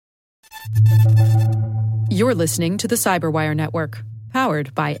You're listening to the Cyberwire Network,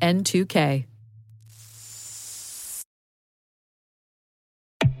 powered by N2K.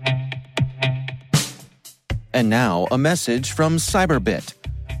 And now, a message from Cyberbit.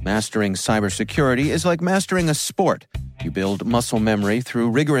 Mastering cybersecurity is like mastering a sport. You build muscle memory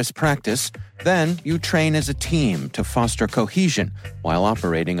through rigorous practice, then you train as a team to foster cohesion while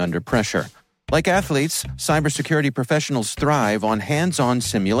operating under pressure. Like athletes, cybersecurity professionals thrive on hands-on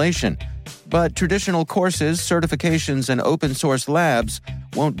simulation. But traditional courses, certifications, and open-source labs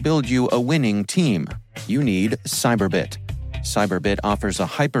won't build you a winning team. You need Cyberbit. Cyberbit offers a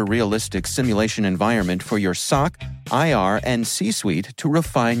hyper-realistic simulation environment for your SOC, IR, and C-suite to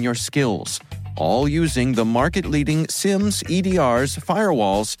refine your skills, all using the market-leading SIMs, EDRs,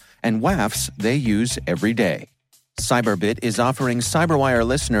 firewalls, and WAFs they use every day. Cyberbit is offering Cyberwire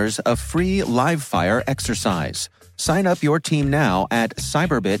listeners a free live-fire exercise. Sign up your team now at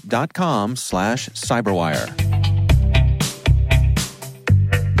cyberbit.com/cyberwire.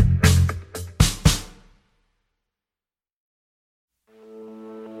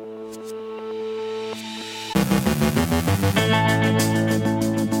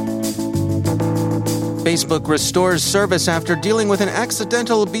 Facebook restores service after dealing with an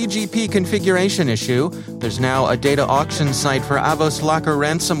accidental BGP configuration issue. There's now a data auction site for Avos Locker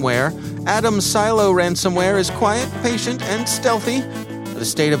ransomware. Adam Silo ransomware is quiet, patient, and stealthy. The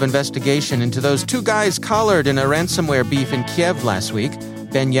state of investigation into those two guys collared in a ransomware beef in Kiev last week.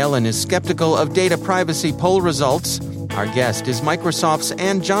 Ben Yellen is skeptical of data privacy poll results. Our guest is Microsoft's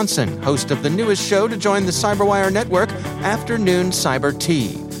Ann Johnson, host of the newest show to join the Cyberwire network, Afternoon Cyber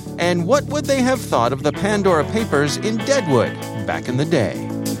Tea. And what would they have thought of the Pandora Papers in Deadwood back in the day?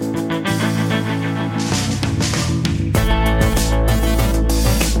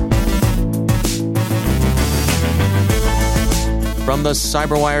 From the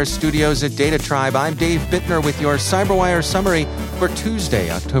Cyberwire studios at Data Tribe, I'm Dave Bittner with your Cyberwire summary for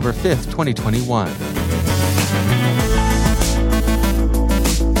Tuesday, October 5th, 2021.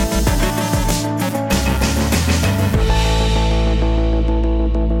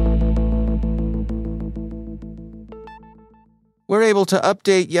 We're able to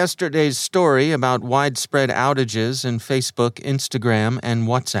update yesterday's story about widespread outages in Facebook, Instagram, and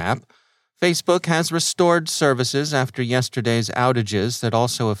WhatsApp. Facebook has restored services after yesterday's outages that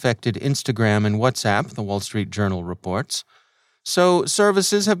also affected Instagram and WhatsApp, the Wall Street Journal reports. So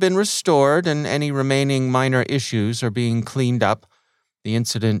services have been restored and any remaining minor issues are being cleaned up. The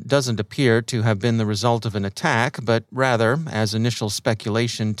incident doesn't appear to have been the result of an attack, but rather, as initial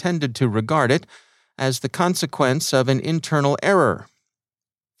speculation tended to regard it, as the consequence of an internal error.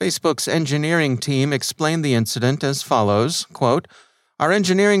 Facebook's engineering team explained the incident as follows, quote, "Our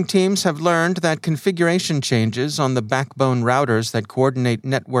engineering teams have learned that configuration changes on the backbone routers that coordinate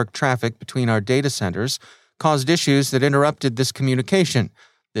network traffic between our data centers caused issues that interrupted this communication.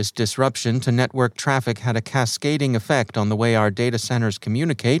 This disruption to network traffic had a cascading effect on the way our data centers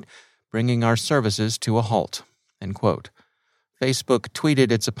communicate, bringing our services to a halt." End quote. Facebook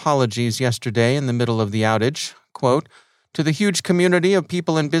tweeted its apologies yesterday in the middle of the outage. Quote, "To the huge community of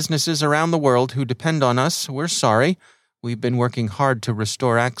people and businesses around the world who depend on us, we're sorry. We've been working hard to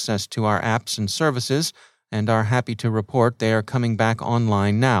restore access to our apps and services and are happy to report they are coming back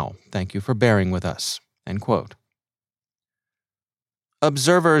online now. Thank you for bearing with us." End quote.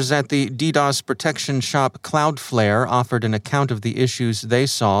 Observers at the DDoS protection shop Cloudflare offered an account of the issues they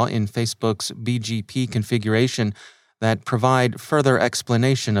saw in Facebook's BGP configuration that provide further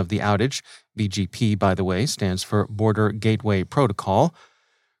explanation of the outage. BGP, by the way, stands for Border Gateway Protocol.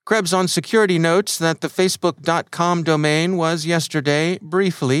 Krebs on Security notes that the Facebook.com domain was yesterday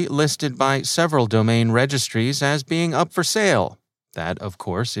briefly listed by several domain registries as being up for sale. That, of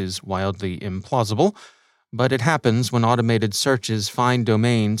course, is wildly implausible, but it happens when automated searches find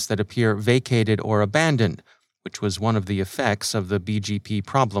domains that appear vacated or abandoned, which was one of the effects of the BGP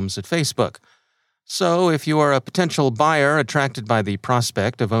problems at Facebook. So, if you are a potential buyer attracted by the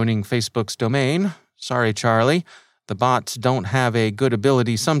prospect of owning Facebook's domain, sorry, Charlie, the bots don't have a good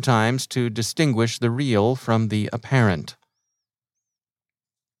ability sometimes to distinguish the real from the apparent.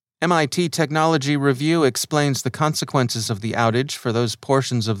 MIT Technology Review explains the consequences of the outage for those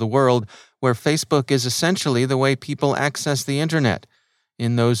portions of the world where Facebook is essentially the way people access the Internet.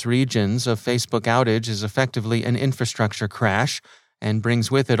 In those regions, a Facebook outage is effectively an infrastructure crash, and brings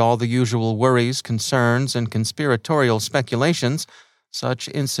with it all the usual worries, concerns, and conspiratorial speculations such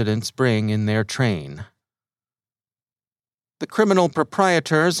incidents bring in their train. The criminal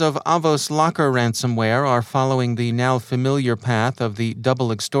proprietors of Avos Locker ransomware are following the now familiar path of the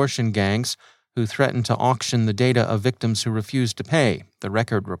double extortion gangs who threatened to auction the data of victims who refused to pay, the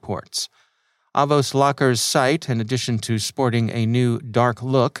Record reports. Avos Locker's site, in addition to sporting a new dark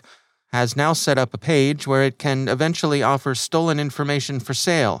look, has now set up a page where it can eventually offer stolen information for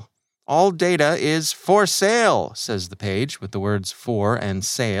sale. All data is for sale, says the page, with the words for and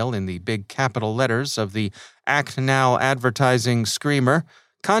sale in the big capital letters of the Act Now advertising screamer.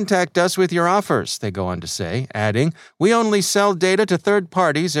 Contact us with your offers, they go on to say, adding, we only sell data to third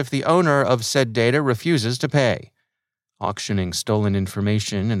parties if the owner of said data refuses to pay. Auctioning stolen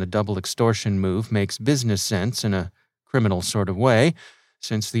information in a double extortion move makes business sense in a criminal sort of way,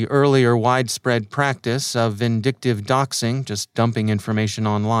 since the earlier widespread practice of vindictive doxing, just dumping information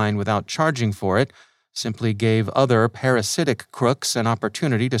online without charging for it, simply gave other parasitic crooks an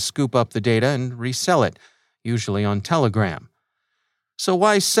opportunity to scoop up the data and resell it, usually on Telegram. So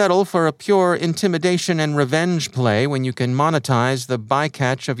why settle for a pure intimidation and revenge play when you can monetize the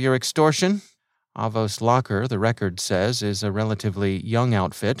bycatch of your extortion? Avos Locker, the Record says, is a relatively young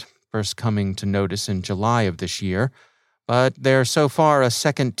outfit, first coming to notice in July of this year, but they're so far a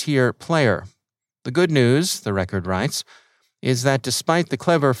second-tier player. The good news, the Record writes, is that despite the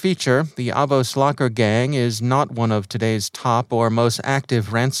clever feature, the Avos Locker gang is not one of today's top or most active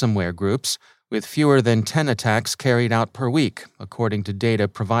ransomware groups, with fewer than 10 attacks carried out per week, according to data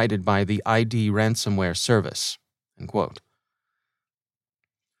provided by the ID ransomware service. End quote.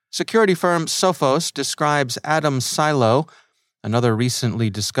 Security firm Sophos describes Atom Silo, another recently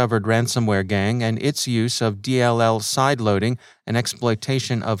discovered ransomware gang, and its use of DLL sideloading and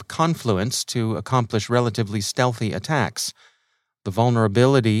exploitation of Confluence to accomplish relatively stealthy attacks. The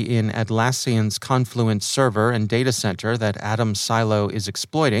vulnerability in Atlassian's Confluence server and data center that Atom Silo is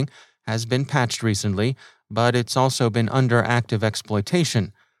exploiting has been patched recently, but it's also been under active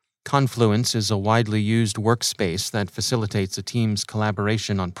exploitation. Confluence is a widely used workspace that facilitates a team's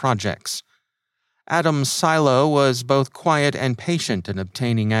collaboration on projects. Atom Silo was both quiet and patient in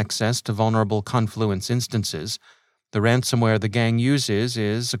obtaining access to vulnerable Confluence instances. The ransomware the gang uses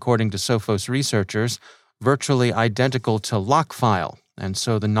is, according to Sophos researchers, virtually identical to Lockfile, and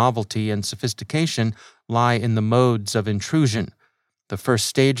so the novelty and sophistication lie in the modes of intrusion. The first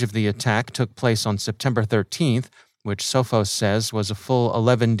stage of the attack took place on September 13th, which Sophos says was a full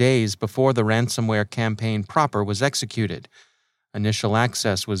 11 days before the ransomware campaign proper was executed. Initial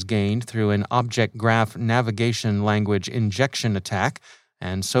access was gained through an object graph navigation language injection attack,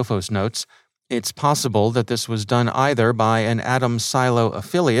 and Sophos notes, it's possible that this was done either by an Atom Silo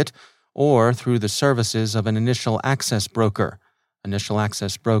affiliate or through the services of an initial access broker. Initial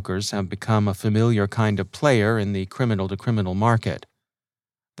access brokers have become a familiar kind of player in the criminal-to-criminal market.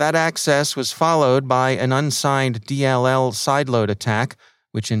 That access was followed by an unsigned DLL sideload attack,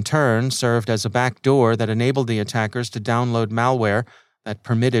 which in turn served as a backdoor that enabled the attackers to download malware that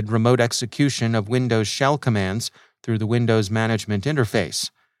permitted remote execution of Windows shell commands through the Windows Management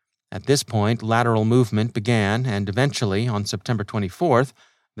Interface. At this point, lateral movement began, and eventually, on September 24th,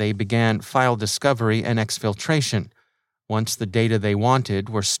 they began file discovery and exfiltration. Once the data they wanted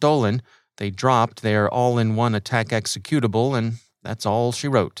were stolen, they dropped their all-in-one attack executable, and that's all she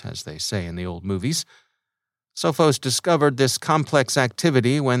wrote, as they say in the old movies. Sophos discovered this complex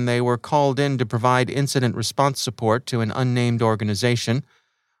activity when they were called in to provide incident response support to an unnamed organization.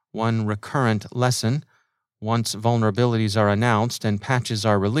 One recurrent lesson: once vulnerabilities are announced and patches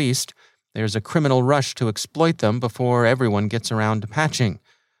are released, there's a criminal rush to exploit them before everyone gets around to patching.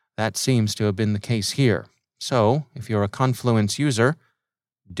 That seems to have been the case here. So, if you're a Confluence user,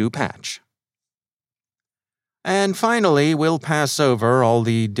 do patch. And finally, we'll pass over all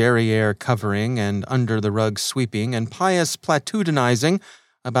the derriere covering and under-the-rug sweeping and pious platitudinizing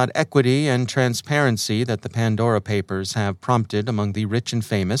about equity and transparency that the Pandora Papers have prompted among the rich and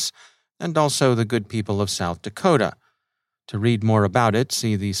famous, and also the good people of South Dakota. To read more about it,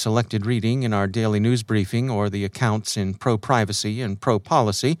 see the selected reading in our daily news briefing or the accounts in Pro-Privacy and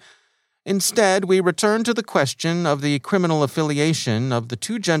Pro-Policy. Instead, we return to the question of the criminal affiliation of the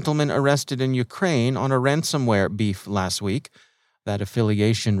two gentlemen arrested in Ukraine on a ransomware beef last week. That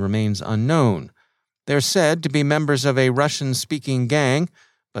affiliation remains unknown. They're said to be members of a Russian-speaking gang,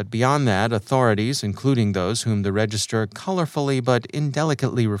 but beyond that, authorities, including those whom the Register colorfully but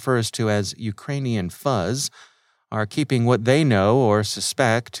indelicately refers to as Ukrainian fuzz, are keeping what they know or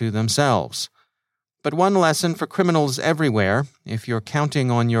suspect to themselves. But one lesson for criminals everywhere: if you're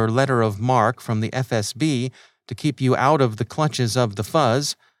counting on your letter of marque from the FSB to keep you out of the clutches of the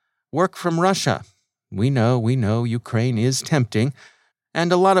fuzz, work from Russia. We know, Ukraine is tempting,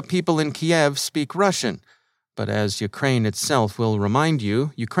 and a lot of people in Kiev speak Russian. But as Ukraine itself will remind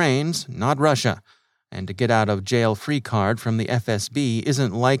you, Ukraine's not Russia, and a get-out-of-jail-free card from the FSB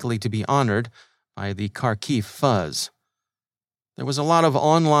isn't likely to be honored by the Kharkiv fuzz. There was a lot of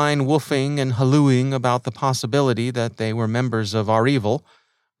online woofing and hallooing about the possibility that they were members of our evil,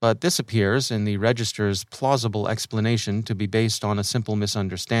 but this appears in the register's plausible explanation to be based on a simple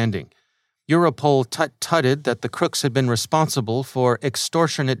misunderstanding. Europol tut-tutted that the crooks had been responsible for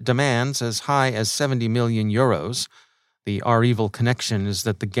extortionate demands as high as 70 million euros. The our evil connection is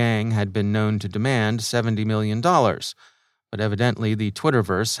that the gang had been known to demand $70 million, but evidently the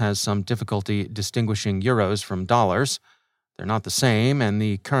Twitterverse has some difficulty distinguishing euros from dollars. They're not the same, and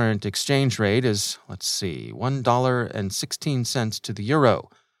the current exchange rate is, $1.16 to the euro.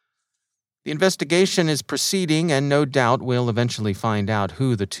 The investigation is proceeding, and no doubt we'll eventually find out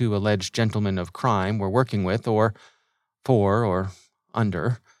who the two alleged gentlemen of crime were working with, or for, or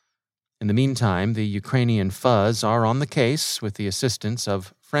under. In the meantime, the Ukrainian fuzz are on the case with the assistance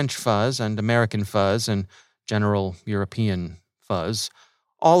of French fuzz and American fuzz and general European fuzz,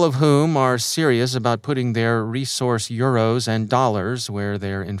 all of whom are serious about putting their resource euros and dollars where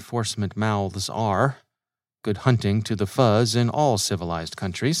their enforcement mouths are. Good hunting to the fuzz in all civilized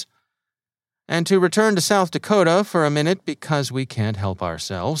countries. And to return to South Dakota for a minute because we can't help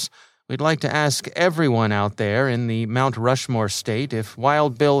ourselves, we'd like to ask everyone out there in the Mount Rushmore state if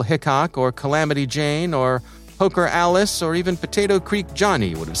Wild Bill Hickok or Calamity Jane or Poker Alice or even Potato Creek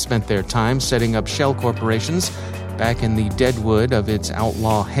Johnny would have spent their time setting up shell corporations back in the deadwood of its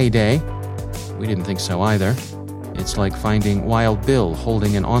outlaw heyday. We didn't think so either. It's like finding Wild Bill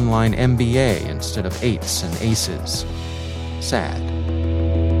holding an online MBA instead of eights and aces. Sad.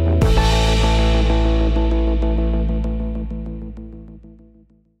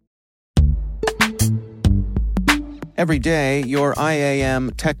 Every day, your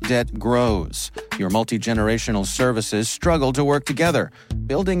IAM tech debt grows. Your multi-generational services struggle to work together.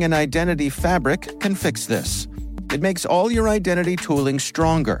 Building an identity fabric can fix this. It makes all your identity tooling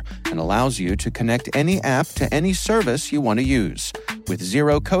stronger and allows you to connect any app to any service you want to use, with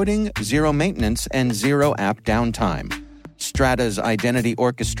zero coding, zero maintenance, and zero app downtime. Strata's identity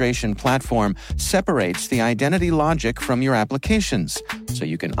orchestration platform separates the identity logic from your applications, so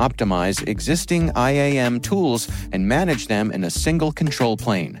you can optimize existing IAM tools and manage them in a single control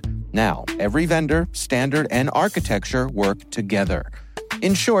plane. Now, every vendor, standard, and architecture work together.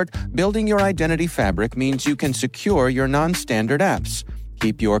 In short, building your identity fabric means you can secure your non-standard apps,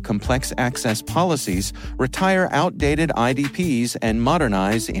 keep your complex access policies, retire outdated IDPs, and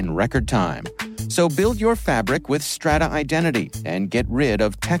modernize in record time. So build your fabric with Strata Identity and get rid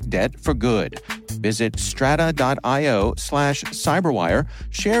of tech debt for good. Visit strata.io/cyberwire,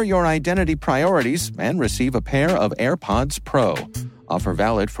 share your identity priorities, and receive a pair of AirPods Pro. Offer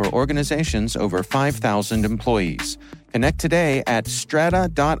valid for organizations over 5,000 employees. Connect today at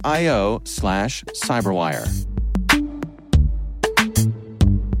strata.io/cyberwire.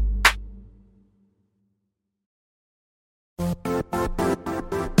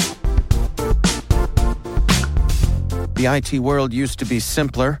 The IT world used to be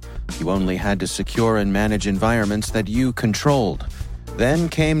simpler. You only had to secure and manage environments that you controlled. Then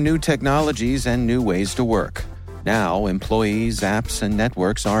came new technologies and new ways to work. Now, employees, apps, and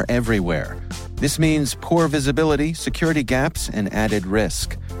networks are everywhere. This means poor visibility, security gaps, and added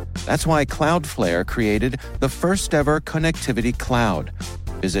risk. That's why Cloudflare created the first-ever connectivity cloud.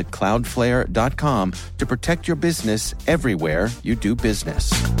 Visit cloudflare.com to protect your business everywhere you do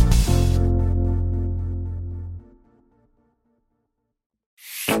business.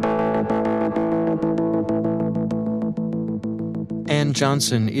 Ann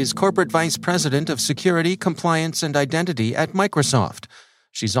Johnson is Corporate Vice President of Security, Compliance, and Identity at Microsoft.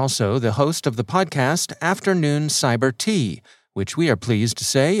 She's also the host of the podcast Afternoon Cyber Tea, which we are pleased to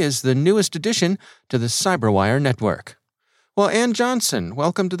say is the newest addition to the CyberWire network. Well, Ann Johnson,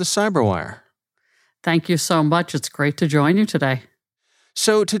 welcome to the CyberWire. Thank you so much. It's great to join you today.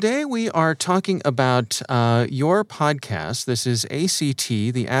 So today we are talking about your podcast. This is ACT,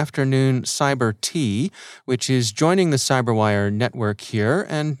 the Afternoon Cyber Tea, which is joining the CyberWire network here.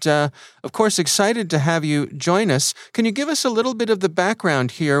 And, of course, excited to have you join us. Can you give us a little bit of the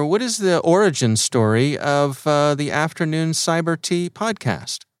background here? What is the origin story of the Afternoon Cyber Tea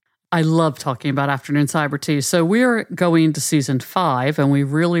podcast? I love talking about Afternoon Cyber Tea. So we're going into season 5, and we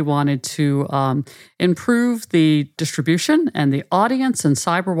really wanted to improve the distribution and the audience, and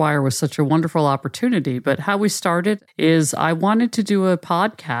CyberWire was such a wonderful opportunity. But how we started is I wanted to do a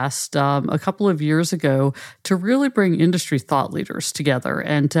podcast a couple of years ago to really bring industry thought leaders together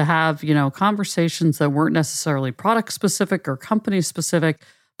and to have, conversations that weren't necessarily product specific or company specific,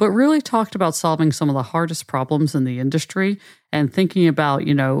 but really talked about solving some of the hardest problems in the industry and thinking about,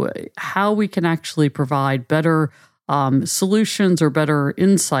 how we can actually provide better solutions or better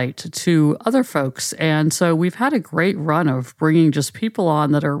insight to other folks. And so we've had a great run of bringing just people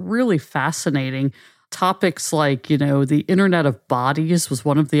on that are really fascinating. Topics like, the Internet of Bodies was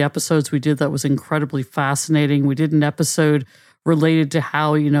one of the episodes we did that was incredibly fascinating. We did an episode related to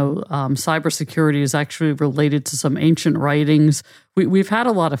how, cybersecurity is actually related to some ancient writings. We've had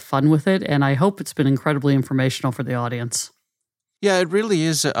a lot of fun with it, and I hope it's been incredibly informational for the audience. Yeah, it really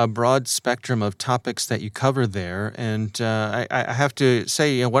is a broad spectrum of topics that you cover there. And I have to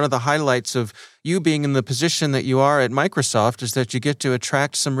say, one of the highlights of you being in the position that you are at Microsoft is that you get to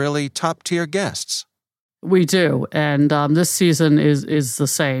attract some really top-tier guests. We do. And this season is the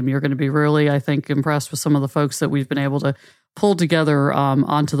same. You're going to be really, I think, impressed with some of the folks that we've been able to pull together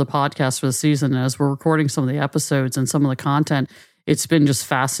onto the podcast for the season. And as we're recording some of the episodes and some of the content, it's been just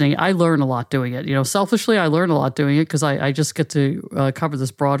fascinating. I learn a lot doing it. Selfishly, I learn a lot doing it because I just get to cover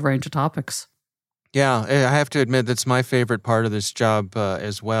this broad range of topics. Yeah, I have to admit that's my favorite part of this job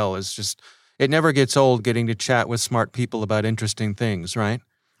as well. Is just it never gets old getting to chat with smart people about interesting things, right?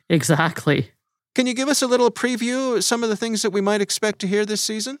 Exactly. Can you give us a little preview of some of the things that we might expect to hear this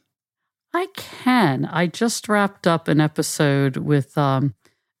season? I can. I just wrapped up an episode with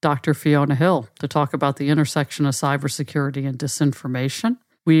Dr. Fiona Hill to talk about the intersection of cybersecurity and disinformation.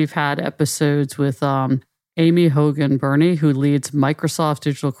 We've had episodes with Amy Hogan-Burney, who leads Microsoft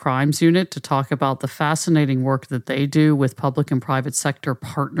Digital Crimes Unit, to talk about the fascinating work that they do with public and private sector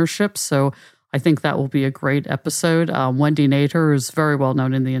partnerships. So I think that will be a great episode. Wendy Nader, who's very well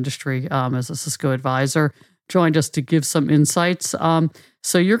known in the industry as a Cisco advisor, joined us to give some insights.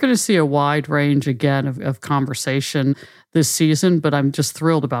 So you're going to see a wide range, again, of conversation this season, but I'm just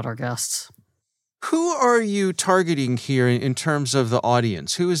thrilled about our guests. Who are you targeting here in terms of the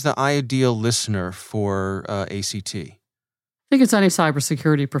audience? Who is the ideal listener for ACT? I think it's any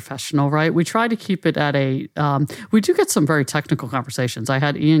cybersecurity professional, right? We try to keep it at we do get some very technical conversations. I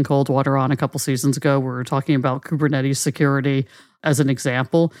had Ian Coldwater on a couple seasons ago where we were talking about Kubernetes security as an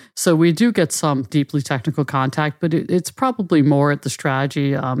example. So we do get some deeply technical contact, but it's probably more at the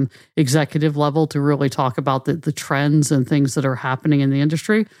strategy executive level to really talk about the trends and things that are happening in the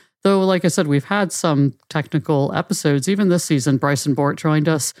industry. Though, like I said, we've had some technical episodes. Even this season, Bryson Bort joined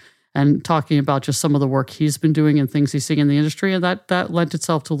us and talking about just some of the work he's been doing and things he's seeing in the industry. And that lent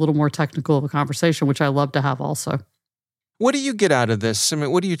itself to a little more technical of a conversation, which I love to have also. What do you get out of this? I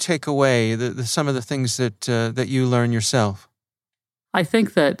mean, what do you take away, some of the things that you learn yourself? I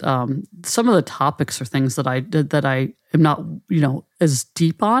think that some of the topics are things that I am not, as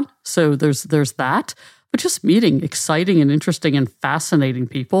deep on. So there's that. But just meeting exciting and interesting and fascinating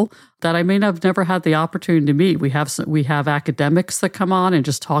people that I may have never had the opportunity to meet. We have academics that come on and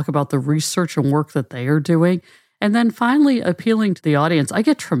just talk about the research and work that they are doing. And then finally, appealing to the audience. I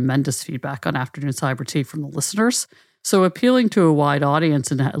get tremendous feedback on Afternoon Cyber Tea from the listeners. So appealing to a wide audience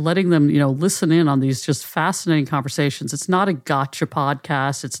and letting them, listen in on these just fascinating conversations. It's not a gotcha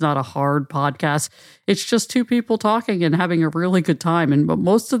podcast. It's not a hard podcast. It's just two people talking and having a really good time. But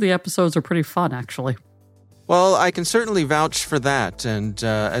most of the episodes are pretty fun, actually. Well, I can certainly vouch for that. And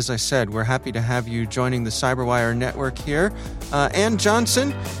as I said, we're happy to have you joining the CyberWire network here. Ann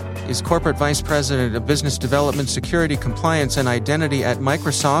Johnson is Corporate Vice President of Business Development, Security, Compliance, and Identity at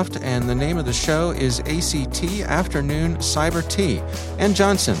Microsoft. And the name of the show is ACT Afternoon Cyber Tea. Ann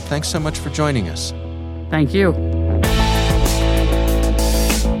Johnson, thanks so much for joining us. Thank you.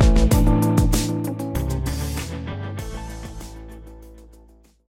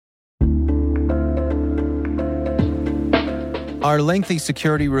 Are lengthy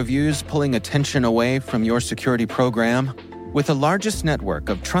security reviews pulling attention away from your security program? With the largest network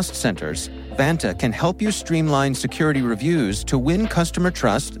of trust centers, Vanta can help you streamline security reviews to win customer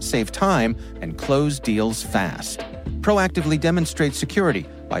trust, save time, and close deals fast. Proactively demonstrate security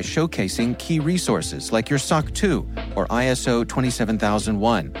by showcasing key resources like your SOC 2 or ISO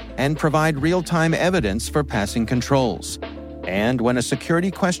 27001 and provide real-time evidence for passing controls. And when a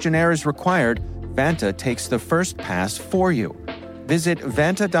security questionnaire is required, Vanta takes the first pass for you. Visit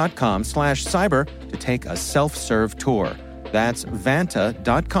vanta.com/cyber to take a self-serve tour. That's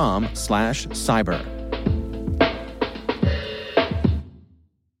vanta.com/cyber.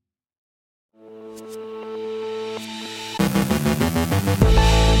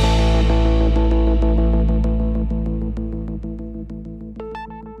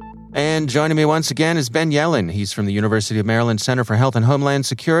 And joining me once again is Ben Yelin. He's from the University of Maryland Center for Health and Homeland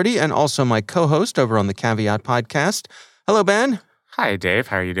Security and also my co-host over on the Caveat podcast. Hello, Ben. Hi, Dave.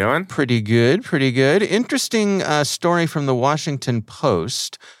 How are you doing? Pretty good, pretty good. Interesting story from the Washington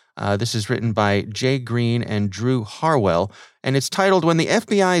Post. This is written by Jay Green and Drew Harwell, and it's titled, "When the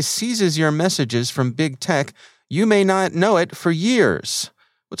FBI Seizes Your Messages from Big Tech, You May Not Know It for Years."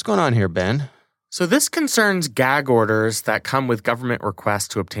 What's going on here, Ben? So this concerns gag orders that come with government requests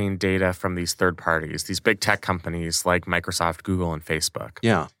to obtain data from these third parties, these big tech companies like Microsoft, Google, and Facebook.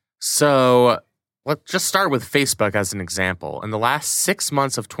 Yeah. So let's just start with Facebook as an example. In the last 6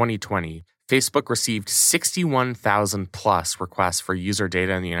 months of 2020, Facebook received 61,000 plus requests for user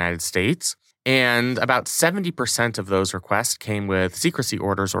data in the United States, and about 70% of those requests came with secrecy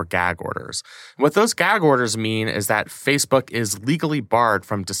orders or gag orders. What those gag orders mean is that Facebook is legally barred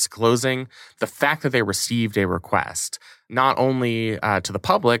from disclosing the fact that they received a request, not only to the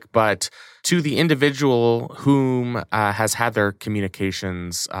public, but to the individual whom has had their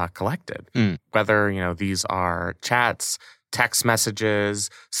communications collected. Whether, these are chats, text messages,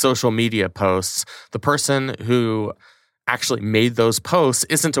 social media posts, the person who actually made those posts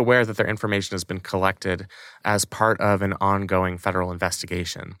isn't aware that their information has been collected as part of an ongoing federal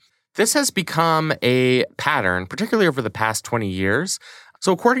investigation. This has become a pattern, particularly over the past 20 years.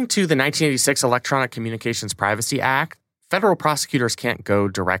 So according to the 1986 Electronic Communications Privacy Act, federal prosecutors can't go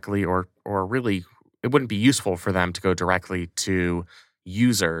directly or really, it wouldn't be useful for them to go directly to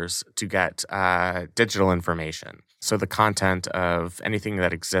users to get digital information. So the content of anything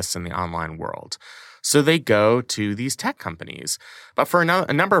that exists in the online world. So they go to these tech companies. But for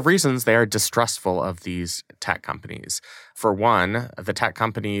a number of reasons, they are distrustful of these tech companies. For one, the tech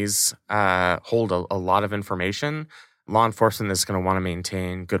companies hold a lot of information. Law enforcement is going to want to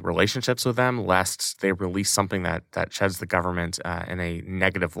maintain good relationships with them, lest they release something that sheds the government in a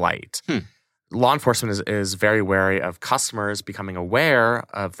negative light. Law enforcement is very wary of customers becoming aware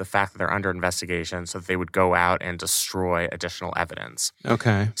of the fact that they're under investigation so that they would go out and destroy additional evidence.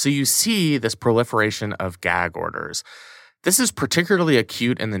 Okay. So you see this proliferation of gag orders. This is particularly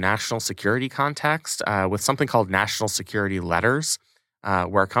acute in the national security context with something called national security letters,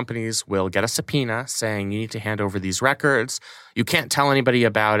 where companies will get a subpoena saying you need to hand over these records. You can't tell anybody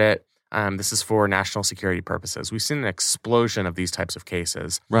about it. This is for national security purposes. We've seen an explosion of these types of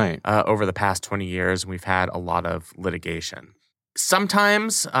cases over the past 20 years, and we've had a lot of litigation.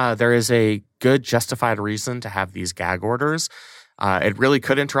 Sometimes there is a good justified reason to have these gag orders. It really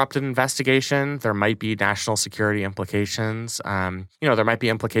could interrupt an investigation. There might be national security implications. There might be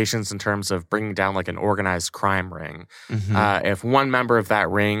implications in terms of bringing down like an organized crime ring. If one member of that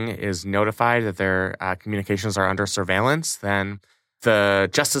ring is notified that their communications are under surveillance, then the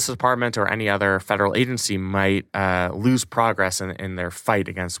Justice Department or any other federal agency might lose progress in their fight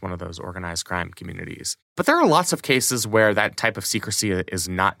against one of those organized crime communities. But there are lots of cases where that type of secrecy is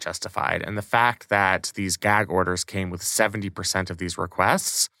not justified. And the fact that these gag orders came with 70% of these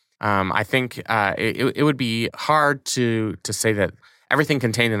requests, I think it would be hard to say that everything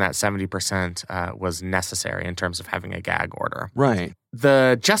contained in that 70% was necessary in terms of having a gag order. Right.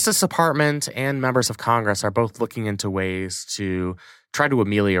 The Justice Department and members of Congress are both looking into ways to try to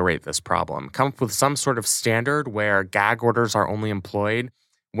ameliorate this problem, come up with some sort of standard where gag orders are only employed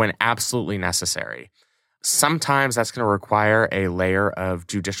when absolutely necessary. Sometimes that's going to require a layer of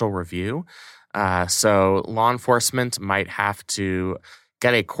judicial review. So law enforcement might have to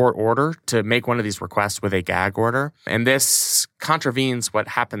get a court order to make one of these requests with a gag order. And this contravenes what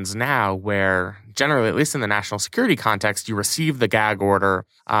happens now, where generally, at least in the national security context, you receive the gag order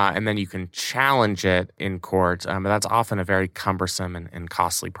and then you can challenge it in court. But that's often a very cumbersome and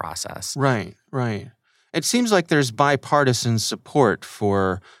costly process. Right. It seems like there's bipartisan support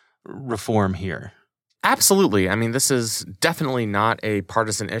for reform here. Absolutely. I mean, this is definitely not a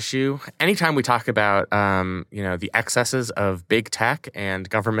partisan issue. Anytime we talk about, the excesses of big tech and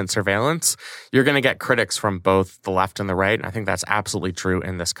government surveillance, you're going to get critics from both the left and the right. And I think that's absolutely true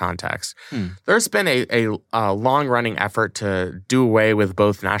in this context. There's been a long-running effort to do away with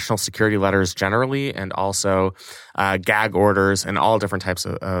both national security letters generally and also gag orders in all different types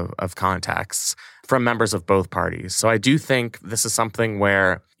of contexts from members of both parties. So I do think this is something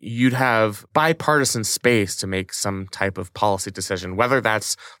where you'd have bipartisan space to make some type of policy decision, whether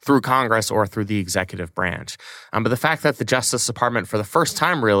that's through Congress or through the executive branch. But the fact that the Justice Department, for the first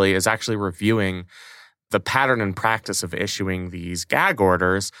time really, is actually reviewing the pattern and practice of issuing these gag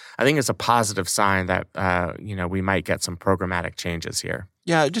orders, I think is a positive sign that, we might get some programmatic changes here.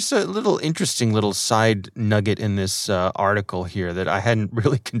 Yeah, just a little interesting little side nugget in this article here that I hadn't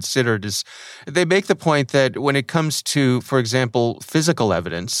really considered is they make the point that when it comes to, for example, physical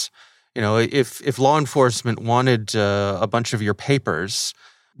evidence, if law enforcement wanted a bunch of your papers,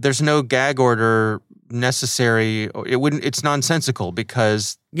 there's no gag order necessary. It's nonsensical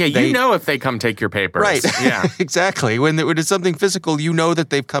because if they come take your papers. Right. Yeah. Exactly. When it's something physical, that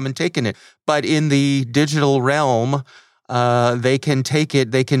they've come and taken it. But in the digital realm, they can take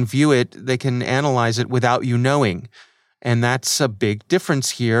it, they can view it, they can analyze it without you knowing. And that's a big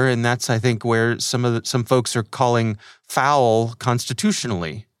difference here. And that's, I think, where some folks are calling foul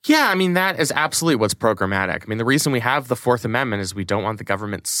constitutionally. Yeah, I mean, that is absolutely what's programmatic. I mean, the reason we have the Fourth Amendment is we don't want the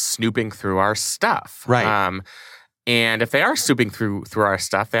government snooping through our stuff. Right. And if they are snooping through our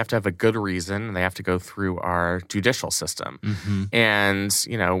stuff, they have to have a good reason, and they have to go through our judicial system. Mm-hmm.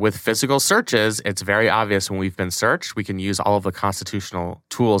 And, with physical searches, it's very obvious when we've been searched, we can use all of the constitutional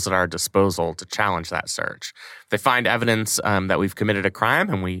tools at our disposal to challenge that search. If they find evidence that we've committed a crime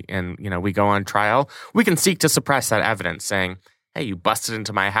and we go on trial, we can seek to suppress that evidence, saying, hey, you busted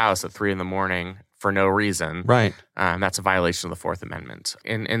into my house at 3 a.m. for no reason. Right. That's a violation of the Fourth Amendment.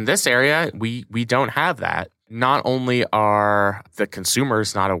 In this area, we don't have that. Not only are the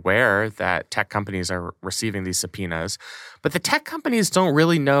consumers not aware that tech companies are receiving these subpoenas, but the tech companies don't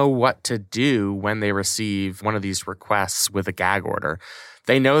really know what to do when they receive one of these requests with a gag order.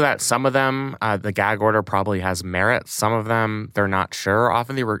 They know that some of them, the gag order probably has merit. Some of them, they're not sure.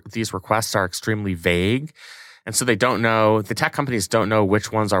 Often these requests are extremely vague. And so the tech companies don't know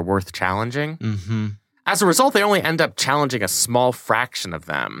which ones are worth challenging. Mm-hmm. As a result, they only end up challenging a small fraction of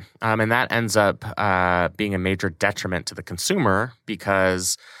them. And that ends up being a major detriment to the consumer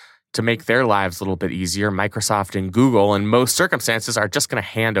because to make their lives a little bit easier, Microsoft and Google in most circumstances are just going to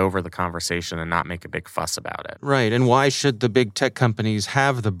hand over the conversation and not make a big fuss about it. Right. And why should the big tech companies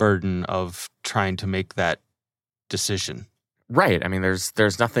have the burden of trying to make that decision? Right. I mean,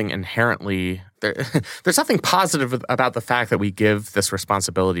 there's nothing inherently there's nothing positive about the fact that we give this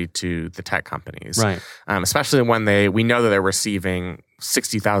responsibility to the tech companies, right? Especially when we know that they're receiving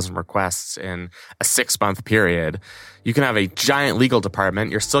 60,000 requests in a 6-month period. You can have a giant legal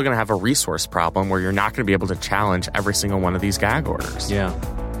department. You're still going to have a resource problem where you're not going to be able to challenge every single one of these gag orders. Yeah.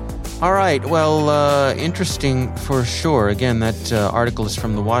 All right. Well, interesting for sure. Again, that article is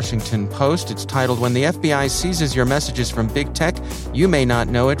from the Washington Post. It's titled, When the FBI Seizes Your Messages from Big Tech, You May Not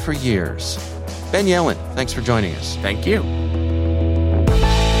Know It for Years. Ben Yelin, thanks for joining us. Thank you.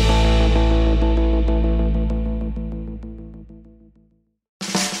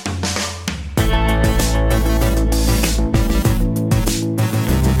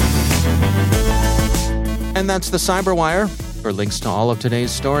 And that's the Cyberwire. For links to all of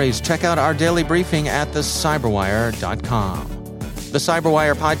today's stories, check out our daily briefing at thecyberwire.com. The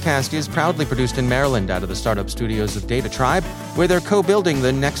Cyberwire podcast is proudly produced in Maryland out of the startup studios of Data Tribe, where they're co-building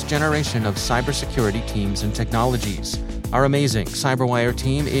the next generation of cybersecurity teams and technologies. Our amazing Cyberwire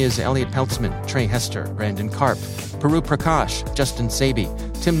team is Elliot Peltzman, Trey Hester, Brandon Karp, Puru Prakash, Justin Sabi,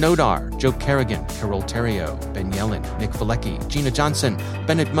 Tim Nodar, Joe Kerrigan, Carol Terrio, Ben Yelin, Nick Valecki, Gina Johnson,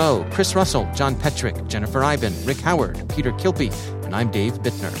 Bennett Moe, Chris Russell, John Petrick, Jennifer Iben, Rick Howard, Peter Kilpie, and I'm Dave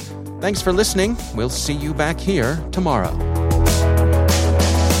Bittner. Thanks for listening. We'll see you back here tomorrow.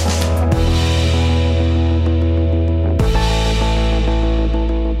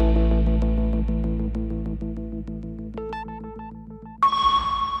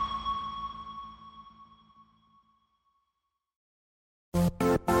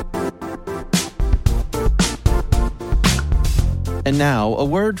 And now, a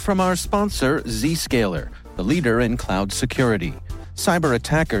word from our sponsor, Zscaler, the leader in cloud security. Cyber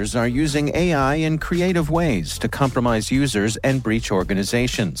attackers are using AI in creative ways to compromise users and breach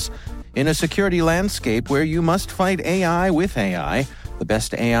organizations. In a security landscape where you must fight AI with AI, the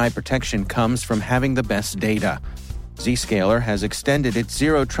best AI protection comes from having the best data. Zscaler has extended its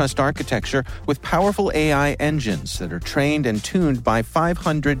Zero Trust architecture with powerful AI engines that are trained and tuned by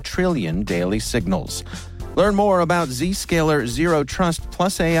 500 trillion daily signals. Learn more about Zscaler Zero Trust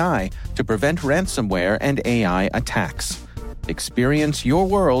Plus AI to prevent ransomware and AI attacks. Experience your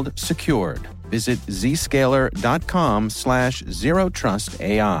world secured. Visit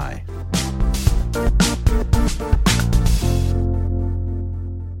zscaler.com/zerotrustai.